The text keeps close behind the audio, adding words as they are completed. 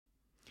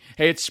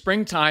Hey, it's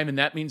springtime, and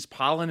that means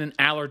pollen and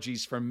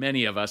allergies for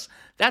many of us.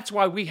 That's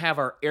why we have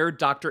our Air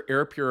Doctor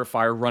air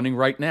purifier running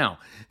right now.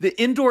 The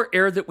indoor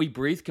air that we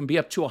breathe can be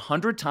up to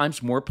 100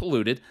 times more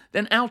polluted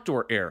than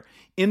outdoor air.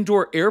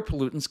 Indoor air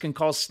pollutants can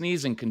cause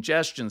sneezing,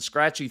 congestion,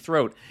 scratchy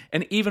throat,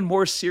 and even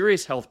more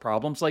serious health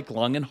problems like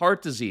lung and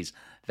heart disease.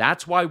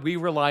 That's why we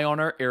rely on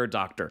our Air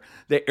Doctor,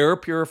 the air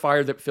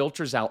purifier that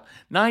filters out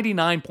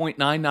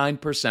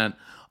 99.99%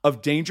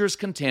 of dangerous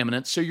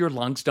contaminants so your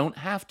lungs don't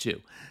have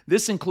to.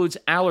 This includes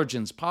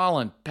allergens,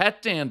 pollen,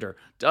 pet dander,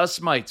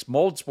 dust mites,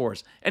 mold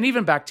spores, and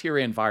even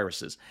bacteria and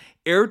viruses.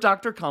 Air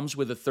Doctor comes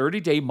with a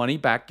 30-day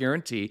money-back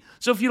guarantee,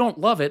 so if you don't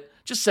love it,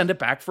 just send it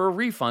back for a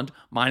refund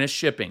minus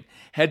shipping.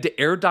 Head to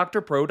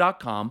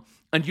airdoctorpro.com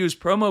and use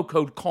promo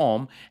code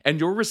CALM, and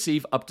you'll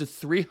receive up to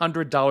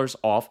 $300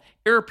 off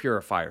air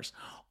purifiers.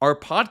 Our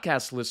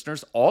podcast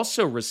listeners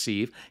also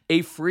receive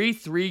a free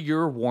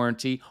 3-year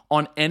warranty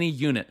on any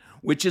unit,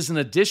 which is an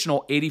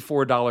additional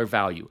 $84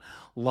 value.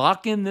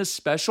 Lock in this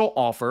special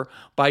offer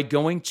by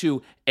going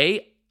to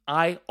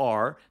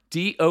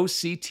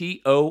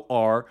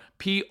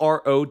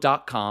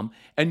airdoctorpro.com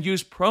and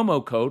use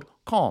promo code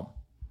CALM.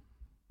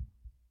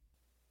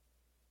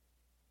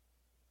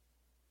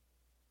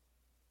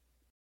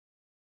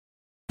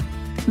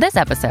 This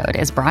episode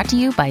is brought to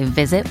you by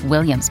Visit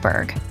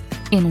Williamsburg.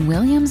 In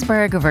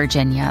Williamsburg,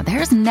 Virginia,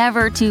 there's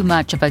never too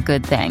much of a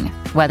good thing.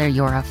 Whether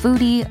you're a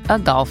foodie, a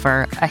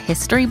golfer, a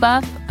history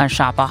buff, a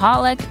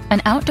shopaholic,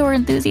 an outdoor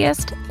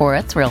enthusiast, or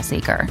a thrill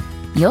seeker,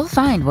 you'll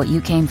find what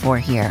you came for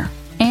here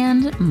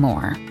and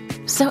more.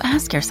 So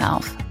ask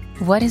yourself,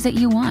 what is it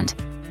you want?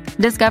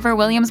 Discover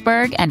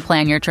Williamsburg and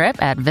plan your trip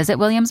at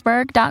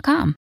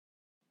visitwilliamsburg.com.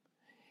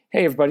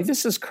 Hey everybody,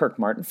 this is Kirk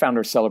Martin,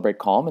 founder of Celebrate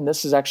Calm, and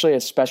this is actually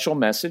a special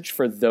message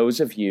for those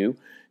of you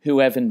who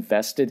have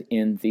invested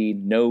in the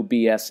No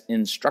BS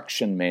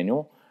instruction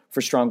manual for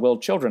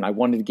strong-willed children. I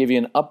wanted to give you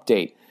an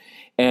update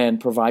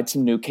and provide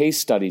some new case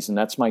studies, and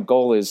that's my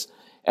goal is,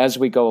 as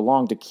we go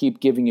along, to keep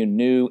giving you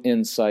new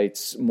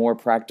insights, more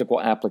practical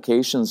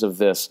applications of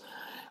this,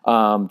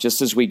 just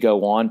as we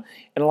go on.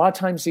 And a lot of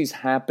times these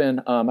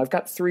happen. I've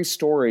got 3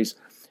 stories,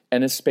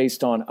 and it's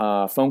based on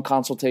a phone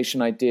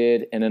consultation I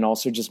did, and then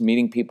also just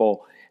meeting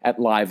people at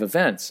live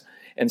events.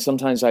 And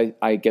sometimes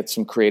I get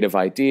some creative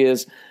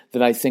ideas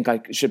that I think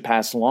I should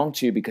pass along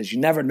to you because you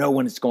never know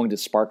when it's going to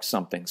spark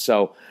something.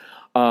 So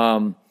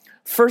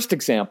first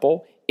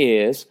example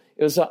is,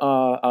 it was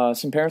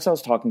some parents I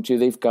was talking to.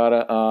 They've got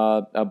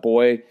a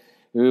boy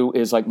who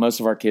is like most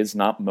of our kids,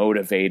 not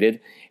motivated,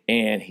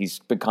 and he's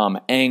become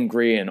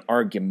angry and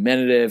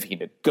argumentative. He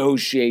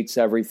negotiates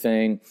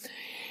everything.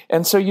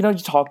 And so, you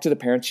talk to the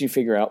parents, you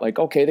figure out like,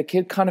 okay, the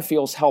kid kind of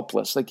feels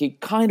helpless. Like he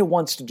kind of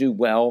wants to do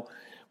well,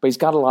 but he's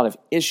got a lot of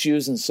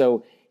issues, and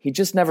so he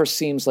just never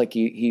seems like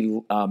he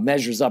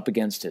measures up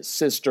against his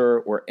sister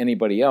or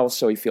anybody else,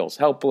 so he feels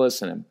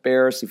helpless and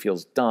embarrassed. He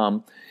feels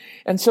dumb.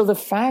 And so the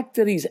fact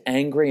that he's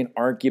angry and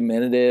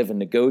argumentative and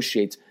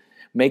negotiates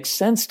makes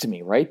sense to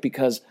me, right?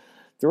 Because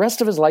the rest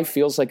of his life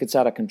feels like it's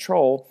out of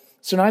control,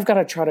 so now I've got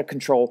to try to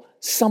control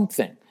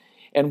something.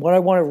 And what I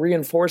want to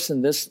reinforce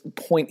in this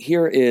point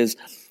here is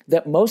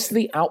that most of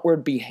the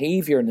outward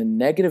behavior and the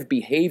negative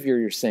behavior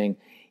you're seeing,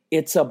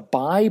 it's a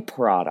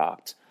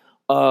byproduct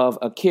of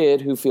a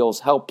kid who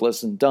feels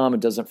helpless and dumb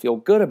and doesn't feel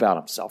good about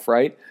himself,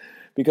 right?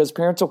 Because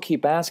parents will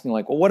keep asking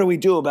like, well, what do we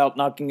do about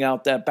knocking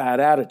out that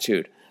bad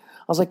attitude?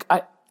 I was like,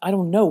 I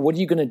don't know. What are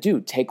you going to do?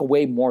 Take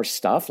away more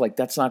stuff? Like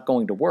that's not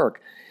going to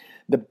work.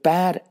 The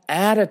bad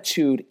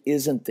attitude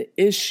isn't the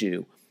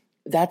issue.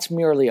 That's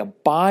merely a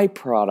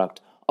byproduct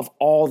of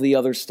all the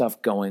other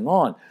stuff going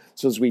on.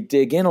 So as we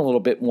dig in a little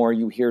bit more,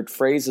 you hear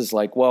phrases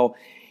like, well,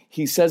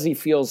 he says he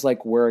feels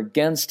like we're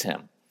against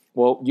him.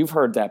 Well, you've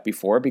heard that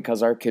before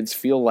because our kids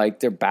feel like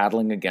they're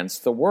battling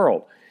against the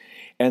world.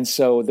 And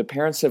so the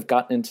parents have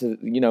gotten into,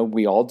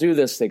 we all do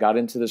this. They got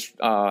into this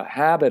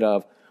habit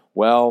of,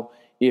 well,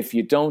 if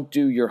you don't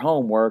do your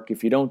homework,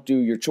 if you don't do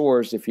your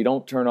chores, if you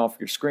don't turn off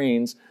your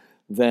screens,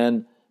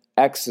 then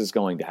X is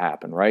going to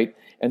happen, right?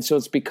 And so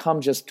it's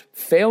become just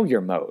failure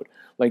mode.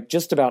 Like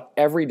just about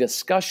every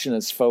discussion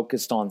is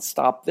focused on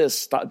stop this,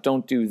 stop,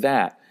 don't do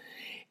that.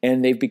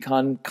 And they've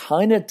become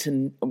kind of,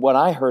 what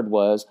I heard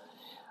was,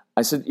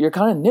 I said, you're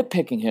kind of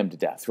nitpicking him to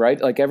death, right?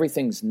 Like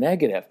everything's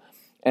negative.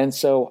 And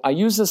so I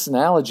use this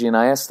analogy and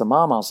I asked the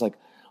mom, I was like,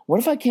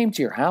 what if I came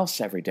to your house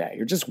every day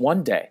or just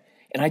one day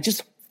and I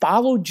just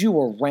followed you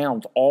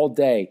around all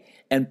day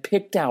and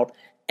picked out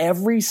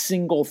every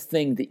single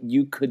thing that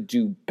you could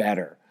do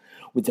better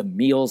with the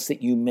meals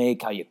that you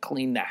make, how you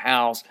clean the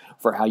house,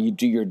 for how you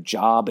do your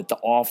job at the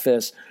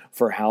office,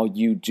 for how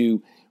you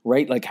do,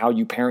 right? Like how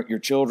you parent your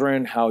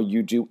children, how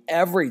you do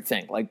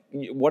everything. Like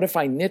what if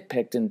I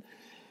nitpicked? And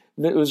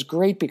it was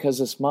great because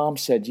this mom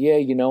said,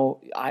 yeah,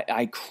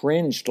 I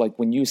cringed. Like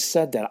when you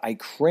said that, I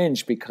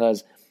cringed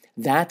because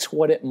that's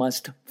what it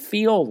must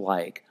feel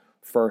like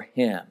for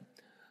him.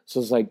 So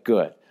it's like,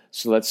 good.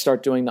 So let's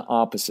start doing the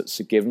opposite.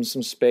 So give him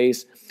some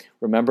space.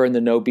 Remember in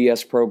the No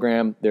BS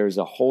program, there's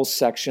a whole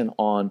section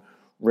on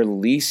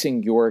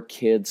releasing your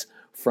kids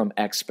from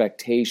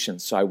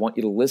expectations. So I want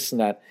you to listen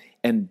to that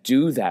and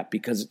do that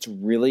because it's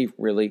really,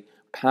 really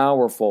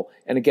powerful.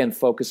 And again,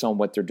 focus on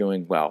what they're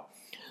doing well.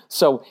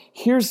 So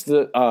here's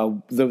the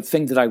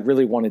thing that I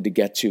really wanted to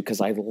get to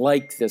because I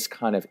like this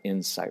kind of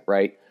insight,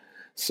 right?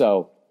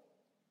 So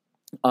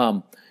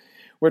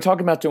we're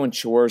talking about doing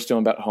chores,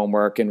 doing about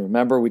homework. And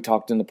remember, we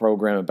talked in the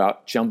program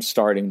about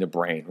jump-starting the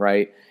brain,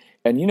 right?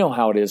 And you know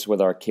how it is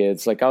with our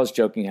kids. Like I was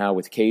joking how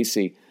with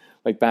Casey,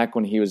 like back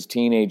when he was a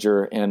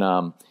teenager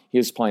and he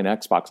was playing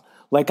Xbox,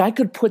 like I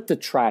could put a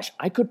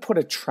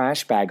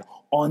trash bag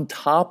on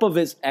top of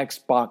his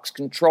Xbox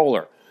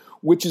controller,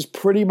 which is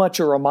pretty much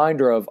a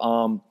reminder of,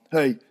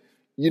 hey,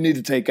 you need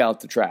to take out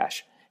the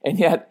trash. And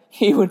yet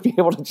he would be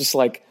able to just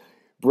like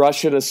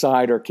brush it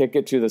aside or kick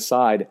it to the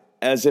side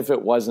as if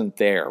it wasn't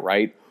there,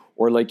 right?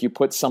 Or like you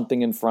put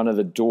something in front of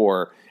the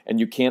door and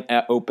you can't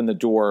open the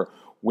door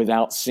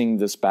without seeing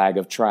this bag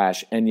of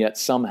trash. And yet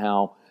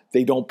somehow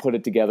they don't put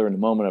it together in the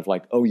moment of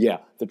like, oh yeah,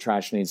 the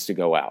trash needs to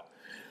go out.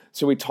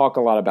 So we talk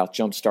a lot about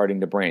jump-starting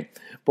the brain.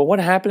 But what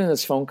happened in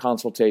this phone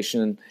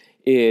consultation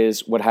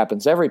is what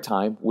happens every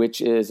time,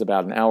 which is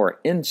about an hour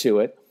into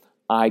it,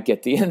 I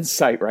get the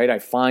insight, right? I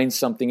find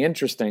something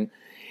interesting.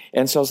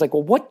 And so I was like,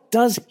 well, what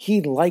does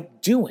he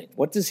like doing?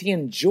 What does he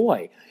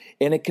enjoy?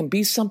 And it can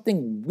be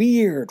something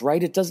weird,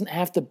 right? It doesn't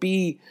have to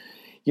be,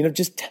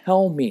 just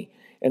tell me.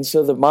 And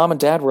so the mom and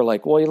dad were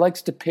like, well, he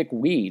likes to pick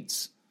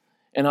weeds.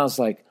 And I was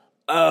like,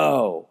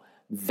 oh,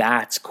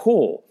 that's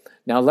cool.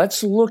 Now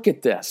let's look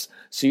at this.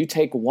 So you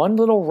take one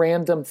little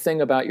random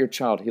thing about your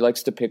child. He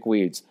likes to pick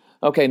weeds.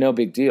 Okay, no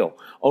big deal.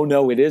 Oh,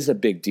 no, it is a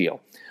big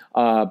deal.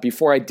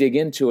 Before I dig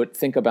into it,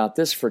 think about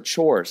this for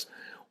chores.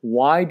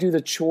 Why do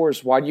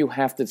you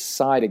have to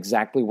decide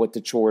exactly what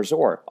the chores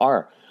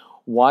are?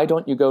 Why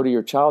don't you go to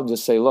your child and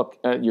just say, look,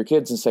 your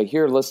kids and say,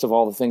 here, a list of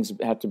all the things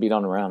that have to be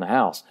done around the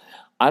house.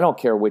 I don't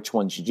care which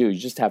ones you do. You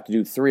just have to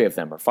do 3 of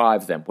them or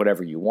 5 of them,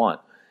 whatever you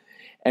want.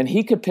 And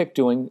he could pick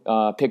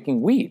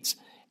picking weeds.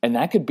 And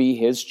that could be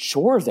his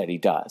chore that he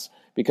does.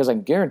 Because I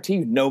can guarantee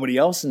you nobody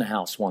else in the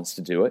house wants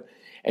to do it.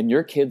 And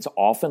your kids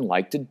often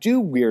like to do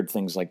weird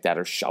things like that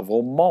or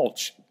shovel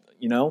mulch,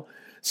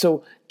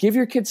 So give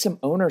your kids some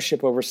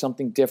ownership over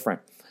something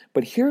different.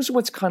 But here's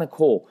what's kind of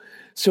cool.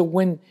 So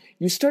when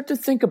you start to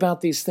think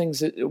about these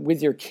things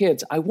with your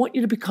kids, I want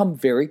you to become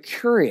very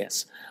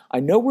curious. I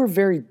know we're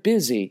very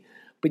busy,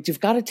 but you've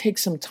got to take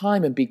some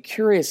time and be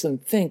curious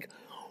and think,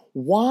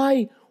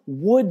 why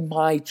would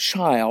my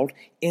child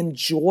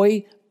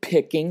enjoy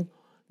picking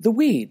the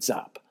weeds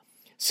up?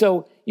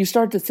 So you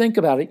start to think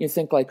about it, and you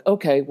think like,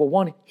 okay, well,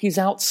 one, he's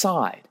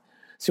outside.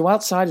 So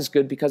outside is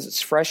good because it's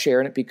fresh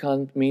air, and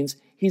it means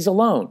he's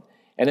alone.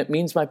 And it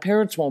means my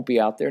parents won't be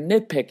out there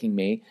nitpicking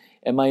me,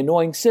 and my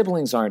annoying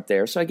siblings aren't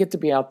there, so I get to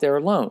be out there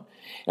alone.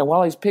 And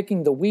while he's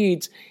picking the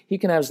weeds, he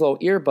can have his little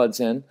earbuds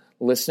in,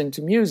 listening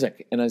to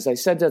music. And as I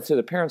said that to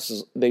the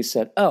parents, they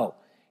said, oh,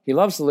 he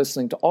loves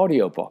listening to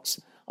audiobooks.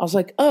 I was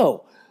like,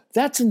 oh,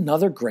 that's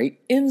another great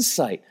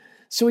insight.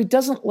 So he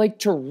doesn't like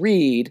to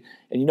read,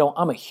 and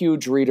I'm a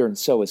huge reader, and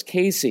so is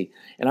Casey,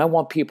 and I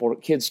want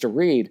kids to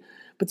read,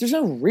 but there's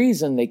no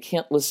reason they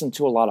can't listen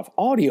to a lot of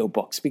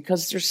audiobooks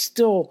because they're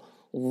still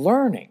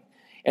learning,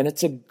 and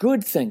it's a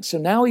good thing. So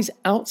now he's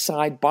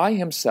outside by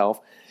himself,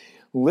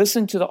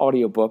 listening to the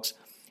audiobooks.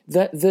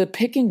 The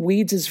picking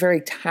weeds is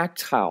very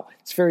tactile.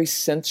 It's very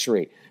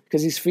sensory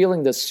because he's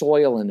feeling the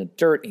soil and the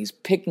dirt. He's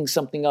picking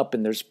something up,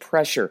 and there's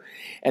pressure,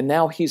 and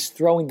now he's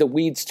throwing the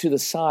weeds to the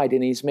side,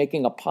 and he's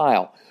making a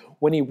pile.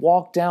 When he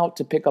walked out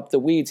to pick up the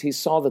weeds, he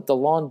saw that the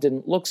lawn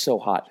didn't look so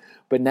hot,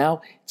 but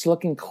now it's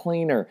looking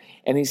cleaner,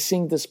 and he's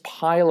seeing this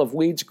pile of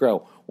weeds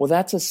grow. Well,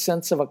 that's a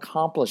sense of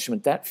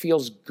accomplishment. That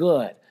feels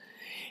good.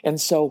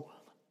 And so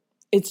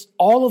it's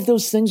all of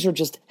those things are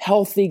just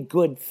healthy,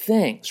 good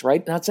things,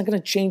 right? Now, it's not going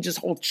to change his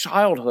whole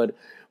childhood,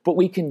 but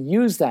we can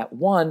use that.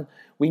 One,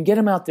 we can get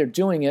him out there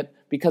doing it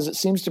because it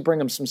seems to bring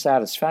him some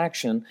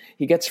satisfaction.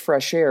 He gets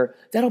fresh air.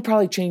 That'll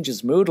probably change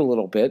his mood a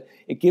little bit.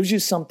 It gives you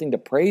something to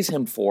praise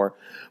him for.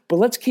 But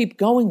let's keep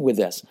going with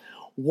this.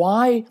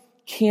 Why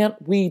can't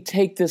we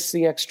take this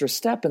the extra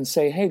step and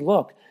say, hey,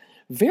 look,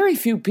 very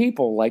few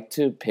people like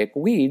to pick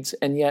weeds,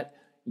 and yet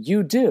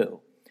you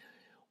do.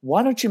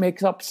 Why don't you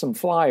make up some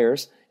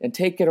flyers and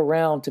take it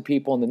around to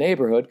people in the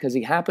neighborhood because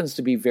he happens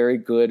to be a very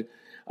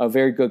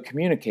good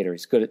communicator.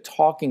 He's good at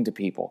talking to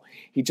people.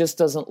 He just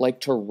doesn't like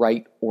to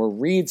write or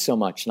read so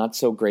much, not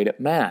so great at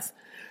math.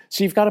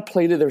 So you've got to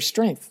play to their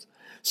strengths.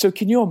 So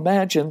can you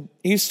imagine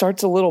he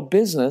starts a little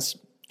business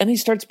and he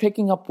starts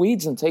picking up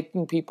weeds and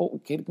taking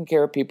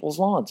care of people's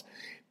lawns.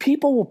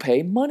 People will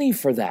pay money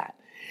for that.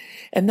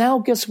 And now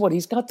guess what?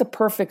 He's got the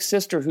perfect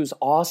sister who's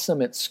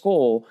awesome at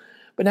school,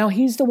 but now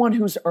he's the one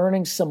who's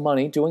earning some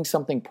money, doing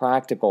something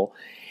practical.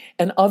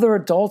 And other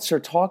adults are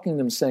talking to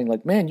him saying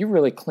like, man, you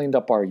really cleaned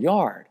up our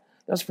yard.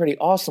 That's pretty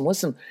awesome.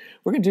 Listen,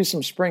 we're going to do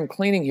some spring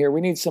cleaning here.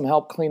 We need some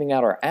help cleaning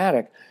out our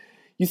attic.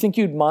 You think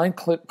you'd mind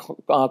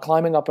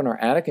climbing up in our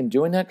attic and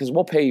doing that? Because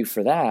we'll pay you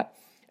for that.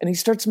 and he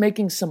starts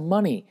making some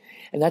money,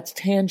 and that's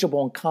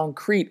tangible and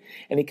concrete,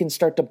 and he can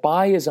start to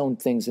buy his own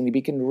things, and he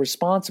becomes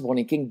responsible, and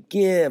he can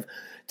give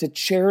to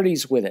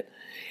charities with it.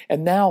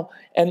 And now,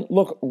 and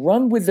look,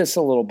 run with this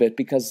a little bit,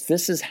 because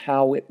this is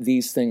how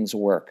these things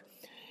work.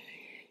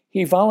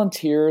 He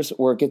volunteers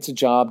or gets a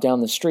job down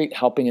the street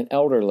helping an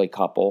elderly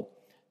couple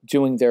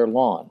doing their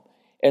lawn.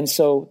 And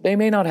so they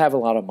may not have a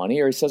lot of money,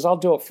 or he says, I'll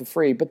do it for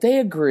free, but they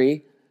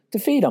agree to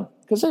feed him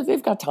because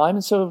they've got time.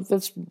 And so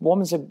this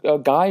woman's a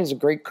guy is a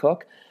great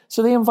cook.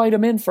 So they invite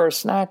him in for a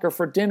snack or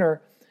for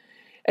dinner.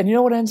 And you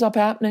know what ends up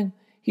happening?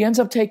 He ends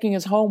up taking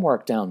his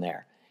homework down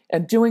there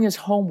and doing his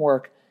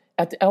homework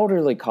at the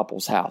elderly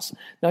couple's house.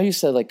 Now you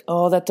said like,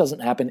 oh, that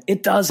doesn't happen.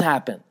 It does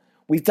happen.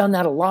 We've done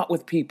that a lot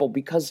with people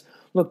because,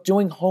 look,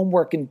 doing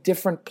homework in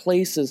different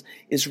places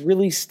is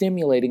really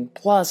stimulating.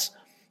 Plus,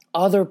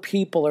 other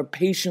people are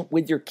patient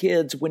with your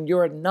kids when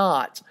you're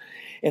not.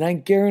 And I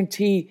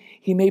guarantee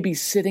he may be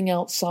sitting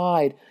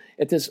outside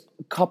at this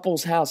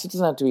couple's house. It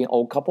doesn't have to be an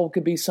old couple. It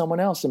could be someone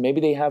else. And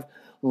maybe they have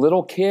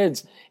little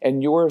kids,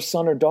 and your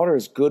son or daughter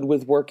is good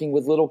with working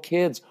with little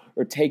kids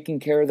or taking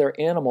care of their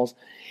animals.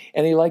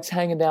 And he likes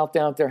hanging out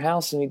down at their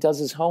house, and he does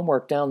his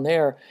homework down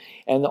there.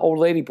 And the old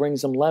lady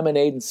brings him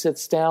lemonade and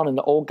sits down, and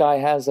the old guy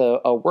has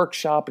a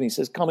workshop, and he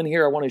says, come in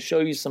here, I want to show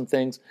you some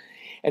things.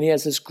 And he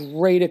has this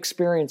great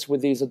experience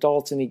with these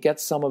adults, and he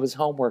gets some of his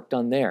homework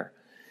done there.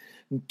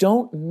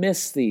 Don't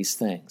miss these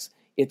things.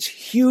 It's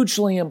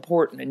hugely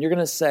important. And you're going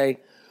to say,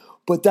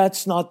 but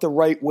that's not the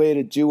right way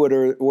to do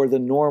it or the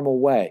normal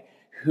way.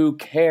 Who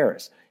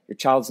cares? Your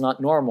child's not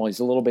normal. He's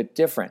a little bit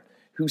different.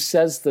 Who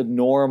says the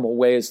normal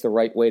way is the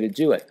right way to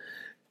do it?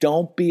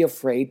 Don't be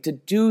afraid to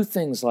do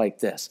things like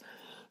this.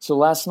 So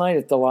last night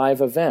at the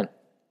live event,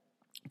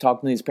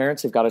 talking to these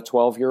parents, they've got a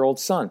 12-year-old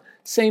son.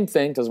 Same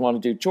thing, doesn't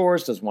want to do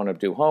chores, doesn't want to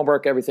do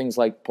homework, everything's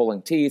like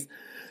pulling teeth.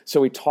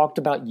 So we talked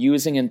about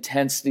using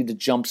intensity to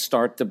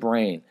jumpstart the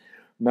brain.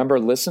 Remember,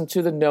 listen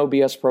to the No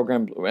BS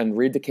program and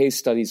read the case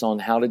studies on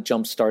how to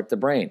jumpstart the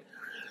brain.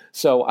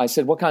 So I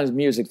said, what kind of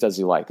music does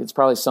he like? It's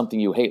probably something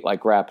you hate,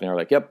 like rap. And they're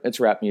like, yep, it's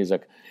rap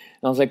music.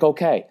 And I was like,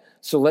 okay,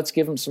 so let's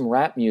give him some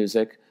rap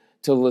music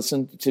to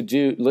listen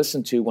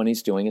to when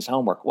he's doing his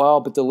homework.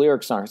 Well, but the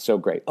lyrics aren't so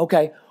great.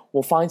 Okay,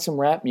 we'll find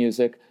some rap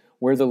music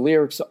where the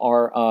lyrics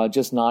are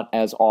just not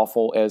as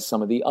awful as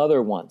some of the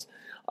other ones.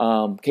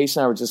 Casey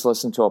and I were just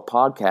listening to a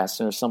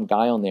podcast, and there's some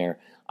guy on there.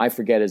 I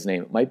forget his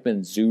name. It might have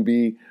been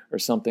Zuby or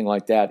something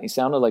like that. He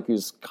sounded like he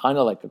was kind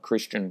of like a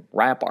Christian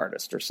rap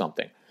artist or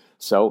something.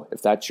 So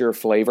if that's your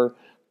flavor,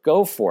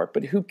 go for it.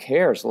 But who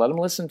cares? Let him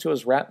listen to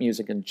his rap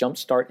music and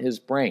jumpstart his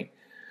brain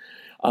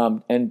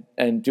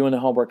and doing the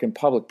homework in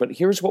public. But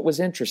here's what was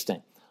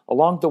interesting.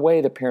 Along the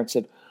way, the parents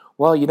said,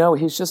 well, you know,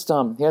 he's just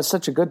he has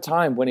such a good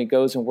time when he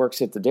goes and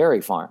works at the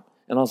dairy farm.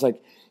 And I was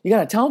like, you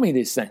got to tell me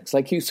these things.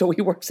 So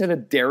he works at a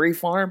dairy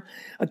farm.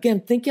 Again,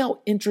 think how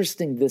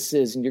interesting this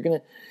is. And you're going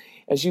to,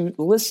 as you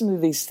listen to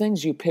these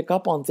things, you pick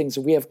up on things.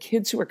 And we have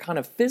kids who are kind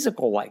of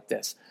physical like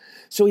this.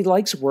 So he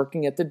likes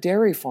working at the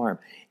dairy farm.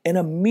 And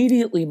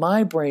immediately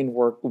my brain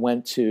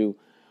went to,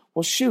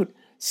 well, shoot,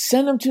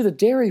 send him to the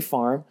dairy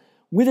farm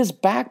with his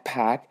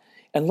backpack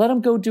and let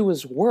him go do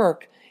his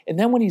work. And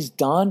then when he's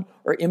done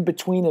or in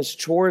between his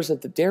chores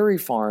at the dairy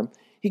farm,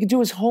 he can do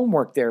his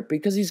homework there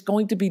because he's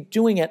going to be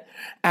doing it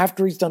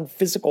after he's done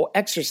physical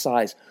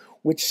exercise,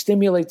 which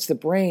stimulates the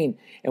brain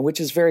and which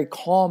is very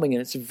calming,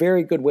 and it's a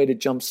very good way to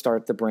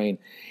jumpstart the brain.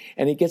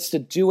 And he gets to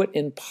do it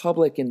in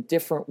public in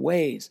different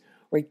ways,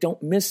 right?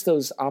 Don't miss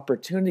those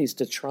opportunities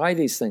to try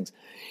these things.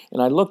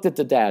 And I looked at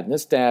the dad, and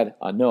this dad,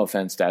 no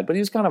offense, Dad, but he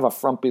was kind of a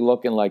frumpy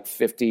looking, like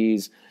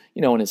 50s,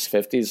 in his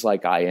 50s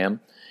like I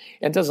am.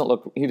 And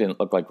he didn't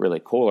look like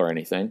really cool or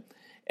anything.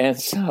 And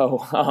so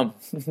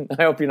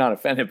I hope you're not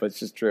offended, but it's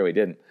just true. He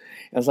didn't.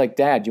 And I was like,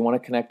 Dad, you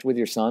want to connect with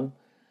your son?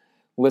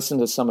 Listen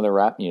to some of the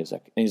rap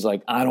music. And he's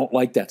like, I don't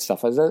like that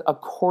stuff. I said, of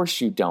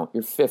course you don't.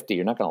 You're 50.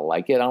 You're not going to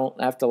like it. I don't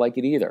have to like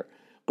it either.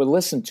 But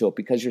listen to it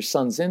because your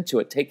son's into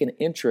it. Take an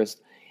interest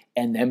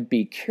and then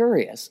be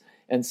curious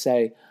and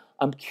say,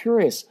 I'm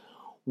curious,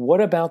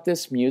 what about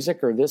this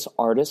music or this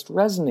artist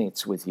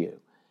resonates with you?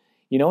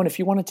 And if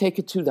you want to take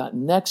it to the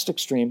next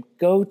extreme,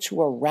 go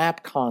to a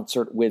rap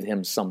concert with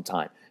him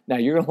sometime. Now,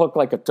 you're going to look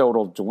like a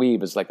total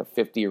dweeb as like a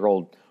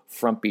 50-year-old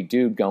frumpy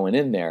dude going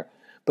in there,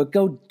 but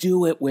go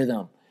do it with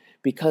him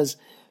because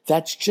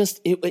that's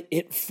just,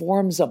 it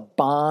forms a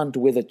bond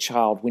with a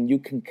child when you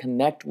can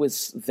connect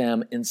with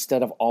them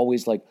instead of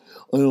always like,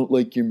 I don't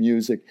like your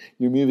music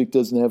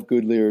doesn't have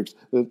good lyrics.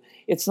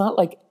 It's not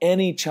like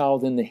any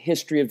child in the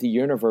history of the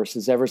universe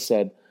has ever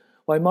said,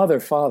 why, mother,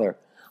 father,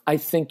 I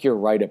think you're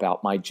right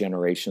about my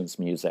generation's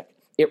music.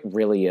 It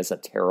really is a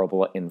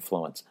terrible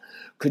influence.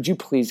 Could you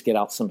please get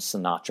out some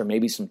Sinatra,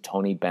 maybe some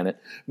Tony Bennett?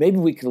 Maybe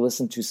we could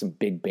listen to some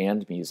big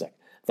band music.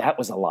 That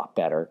was a lot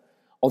better.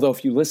 Although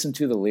if you listen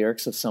to the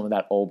lyrics of some of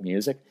that old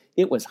music,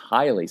 it was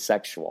highly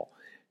sexual,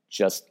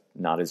 just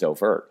not as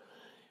overt,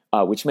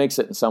 which makes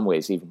it in some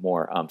ways even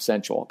more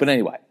sensual. But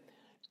anyway,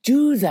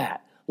 do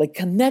that. Like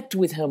connect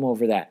with him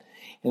over that.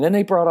 And then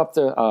they brought up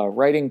the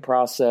writing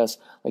process,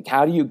 like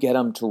how do you get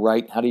them to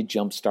write? How do you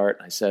jumpstart?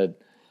 And I said,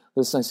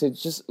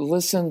 just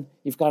listen,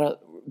 you've got to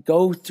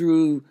go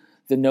through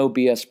the No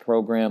BS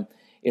program.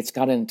 It's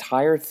got an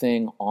entire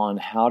thing on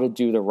how to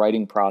do the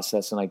writing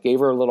process. And I gave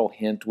her a little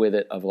hint with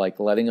it of like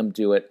letting them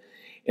do it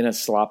in a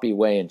sloppy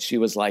way. And she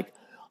was like,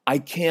 I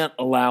can't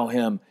allow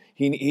him.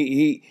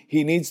 He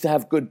needs to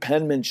have good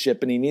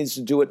penmanship and he needs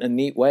to do it in a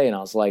neat way. And I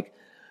was like,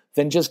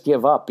 then just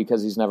give up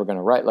because he's never going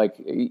to write. Like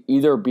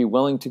either be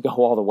willing to go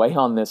all the way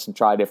on this and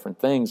try different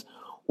things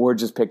or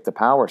just pick the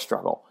power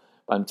struggle.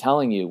 But I'm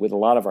telling you, with a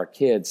lot of our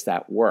kids,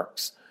 that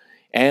works.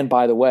 And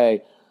by the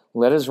way,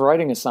 let his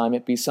writing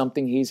assignment be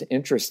something he's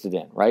interested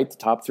in, right? The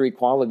top 3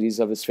 qualities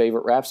of his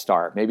favorite rap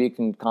star. Maybe you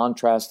can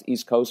contrast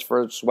East Coast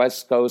versus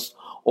West Coast,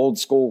 old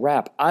school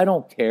rap. I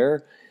don't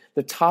care.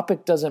 The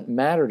topic doesn't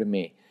matter to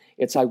me.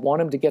 I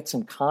want him to get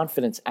some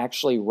confidence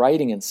actually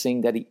writing and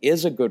seeing that he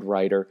is a good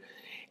writer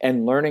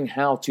and learning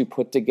how to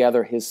put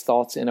together his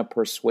thoughts in a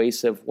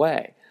persuasive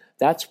way.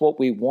 That's what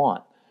we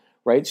want,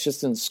 right? It's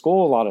just in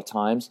school a lot of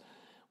times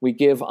we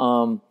give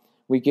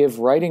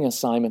writing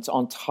assignments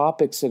on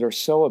topics that are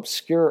so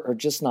obscure or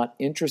just not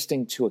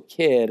interesting to a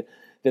kid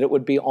that it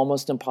would be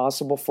almost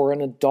impossible for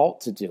an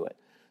adult to do it.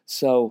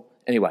 So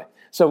anyway,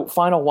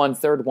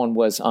 third one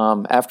was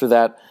after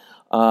that,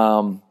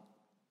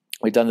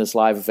 we'd done this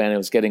live event. It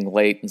was getting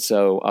late, and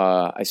so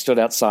I stood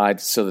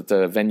outside so that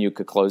the venue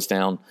could close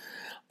down.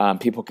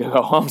 People could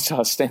go home, so I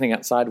was standing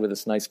outside with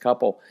this nice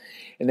couple.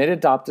 And they'd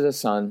adopted a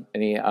son,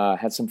 and he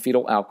had some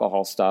fetal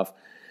alcohol stuff.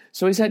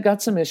 So he's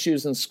got some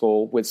issues in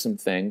school with some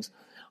things,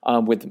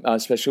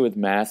 especially with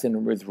math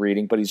and with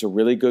reading, but he's a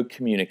really good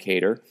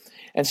communicator.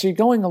 And so you're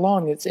going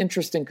along, it's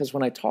interesting because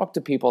when I talk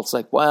to people, it's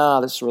like, wow,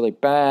 this is really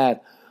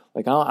bad.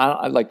 Like,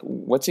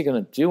 what's he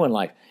going to do in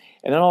life?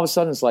 And then all of a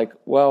sudden it's like,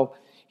 well,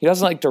 he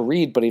doesn't like to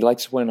read, but he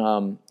likes when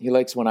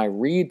I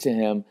read to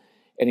him,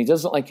 and he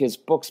doesn't like his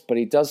books, but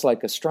he does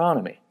like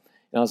astronomy.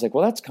 And I was like,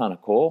 well, that's kind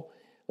of cool.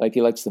 Like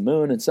he likes the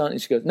moon and sun.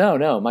 And she goes,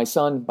 no, my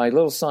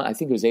little son, I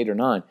think he was 8 or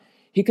 9,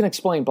 he can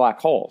explain black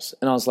holes.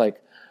 And I was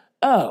like,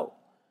 oh,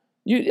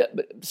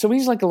 so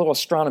he's like a little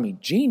astronomy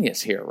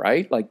genius here,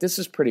 right? Like this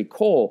is pretty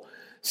cool.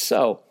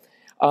 So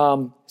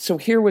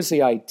here was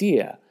the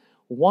idea.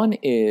 One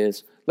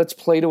is let's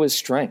play to his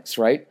strengths,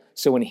 right?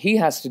 So when he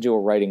has to do a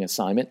writing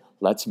assignment,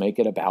 let's make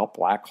it about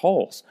black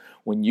holes.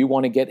 When you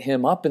want to get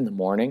him up in the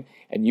morning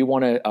and you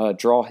want to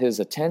draw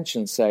his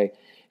attention, say,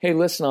 hey,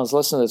 listen, I was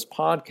listening to this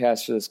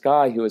podcast to this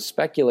guy who was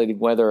speculating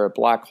whether a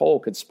black hole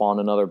could spawn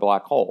another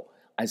black hole.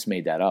 I just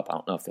made that up. I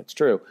don't know if that's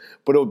true.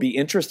 But it would be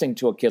interesting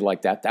to a kid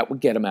like that. That would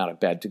get him out of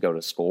bed to go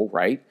to school,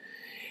 right?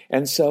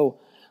 And so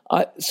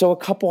a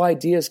couple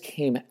ideas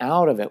came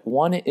out of it.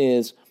 One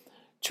is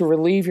to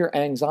relieve your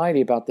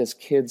anxiety about this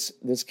kid's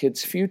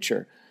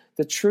future.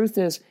 The truth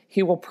is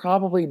he will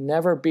probably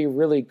never be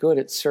really good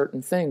at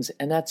certain things,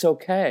 and that's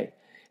okay.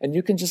 And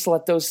you can just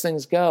let those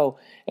things go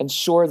and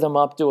shore them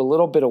up, do a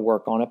little bit of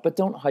work on it, but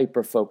don't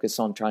hyper-focus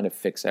on trying to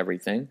fix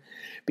everything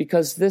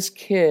because this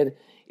kid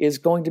is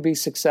going to be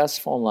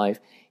successful in life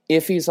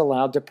if he's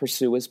allowed to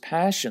pursue his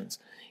passions.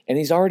 And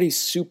he's already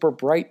super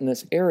bright in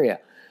this area.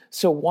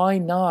 So why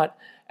not?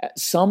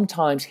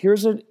 Sometimes,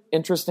 here's an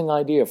interesting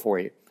idea for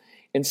you.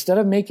 Instead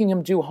of making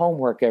him do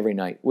homework every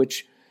night,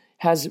 which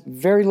has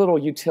very little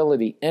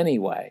utility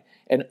anyway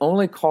and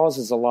only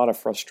causes a lot of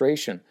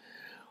frustration,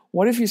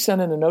 what if you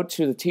send in a note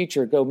to the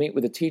teacher, go meet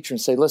with the teacher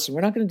and say, listen,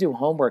 we're not going to do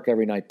homework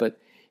every night, but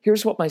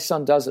here's what my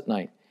son does at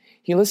night.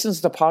 He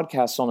listens to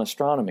podcasts on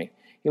astronomy.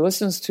 He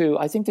listens to,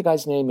 I think the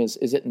guy's name is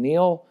it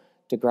Neil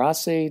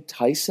deGrasse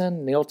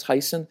Tyson? Neil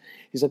Tyson?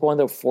 He's like one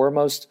of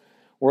the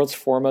world's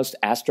foremost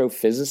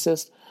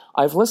astrophysicists.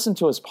 I've listened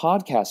to his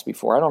podcast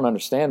before. I don't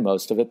understand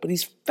most of it, but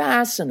he's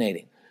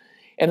fascinating.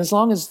 And as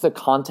long as the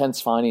content's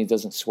fine and he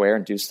doesn't swear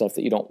and do stuff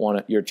that you don't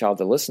want your child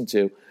to listen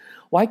to,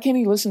 why can't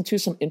he listen to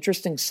some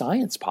interesting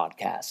science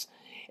podcasts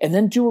and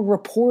then do a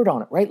report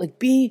on it, right? Like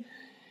be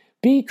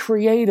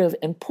creative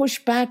and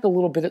push back a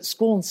little bit at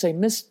school and say,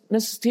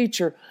 Mrs.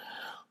 Teacher,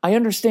 I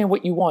understand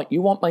what you want.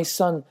 You want my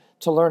son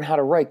to learn how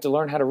to write, to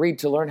learn how to read,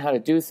 to learn how to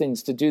do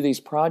things, to do these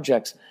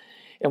projects.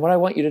 And what I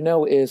want you to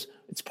know is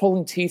it's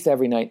pulling teeth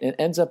every night and it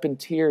ends up in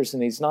tears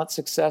and he's not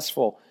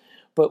successful.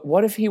 But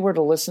what if he were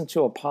to listen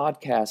to a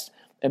podcast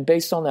and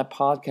based on that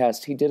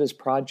podcast, he did his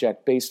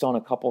project based on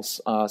a couple,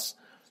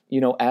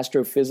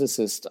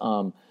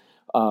 astrophysicist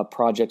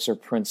projects or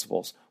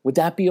principles? Would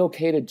that be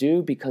okay to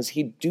do? Because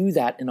he'd do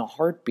that in a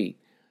heartbeat.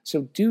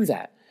 So do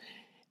that.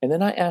 And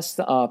then I asked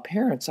the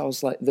parents, I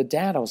was like,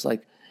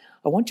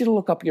 I want you to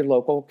look up your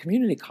local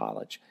community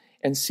college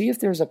and see if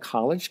there's a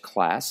college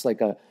class,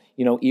 like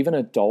even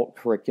adult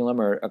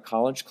curriculum or a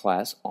college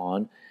class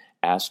on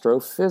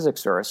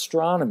astrophysics or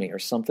astronomy or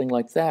something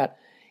like that,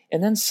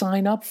 and then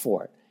sign up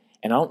for it.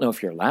 And I don't know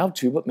if you're allowed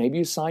to, but maybe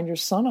you sign your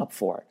son up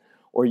for it,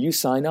 or you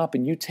sign up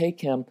and you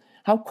take him.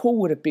 How cool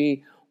would it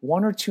be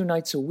 1 or 2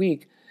 nights a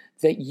week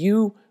that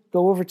you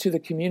go over to the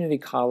community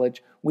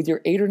college with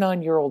your 8 or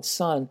 9-year-old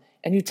son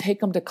and you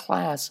take him to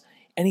class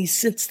and he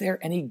sits there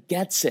and he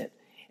gets it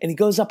And he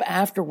goes up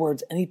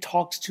afterwards and he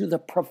talks to the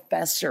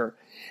professor.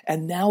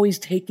 And now he's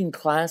taking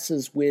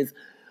classes with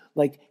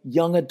like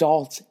young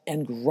adults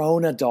and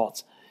grown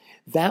adults.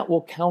 That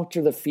will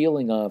counter the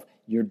feeling of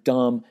you're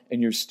dumb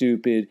and you're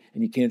stupid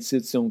and you can't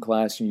sit still in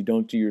class and you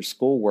don't do your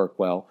schoolwork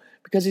well,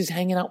 because he's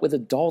hanging out with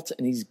adults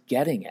and he's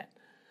getting it.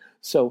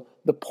 So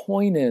the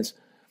point is,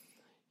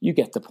 you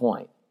get the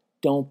point.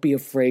 Don't be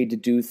afraid to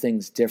do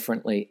things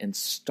differently and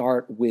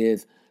start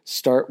with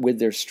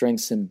their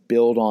strengths and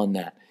build on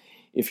that.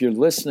 If you're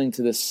listening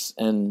to this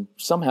and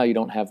somehow you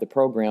don't have the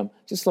program,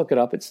 just look it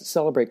up. It's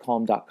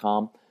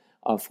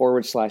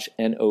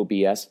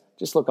celebratecalm.com/NOBS.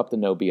 Just look up the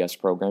No BS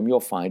program. You'll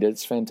find it.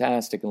 It's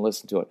fantastic, and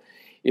listen to it.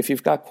 If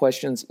you've got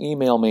questions,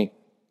 email me,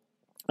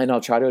 and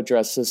I'll try to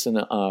address this in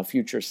a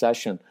future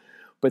session.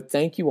 But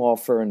thank you all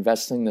for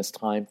investing this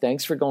time.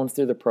 Thanks for going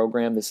through the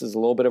program. This is a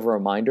little bit of a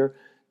reminder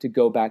to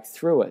go back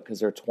through it,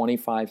 because there are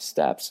 25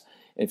 steps.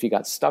 And if you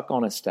got stuck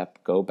on a step,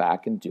 go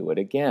back and do it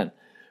again,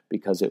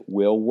 because it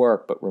will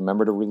work. But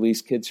remember to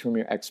release kids from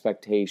your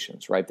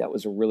expectations, right? That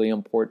was a really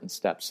important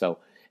step. So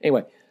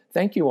anyway,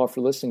 thank you all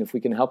for listening. If we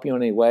can help you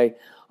in any way,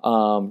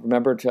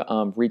 remember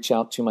to reach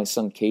out to my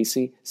son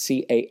Casey,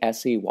 Casey, at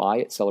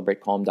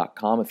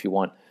celebratecalm.com if you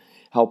want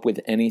help with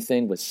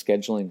anything, with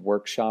scheduling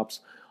workshops,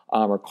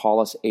 or call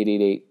us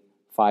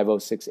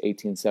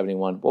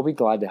 888-506-1871. We'll be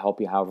glad to help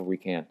you however we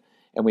can.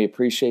 And we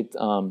appreciate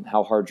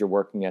how hard you're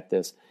working at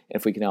this. And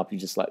if we can help you,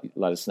 just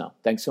let us know.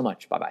 Thanks so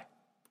much. Bye-bye.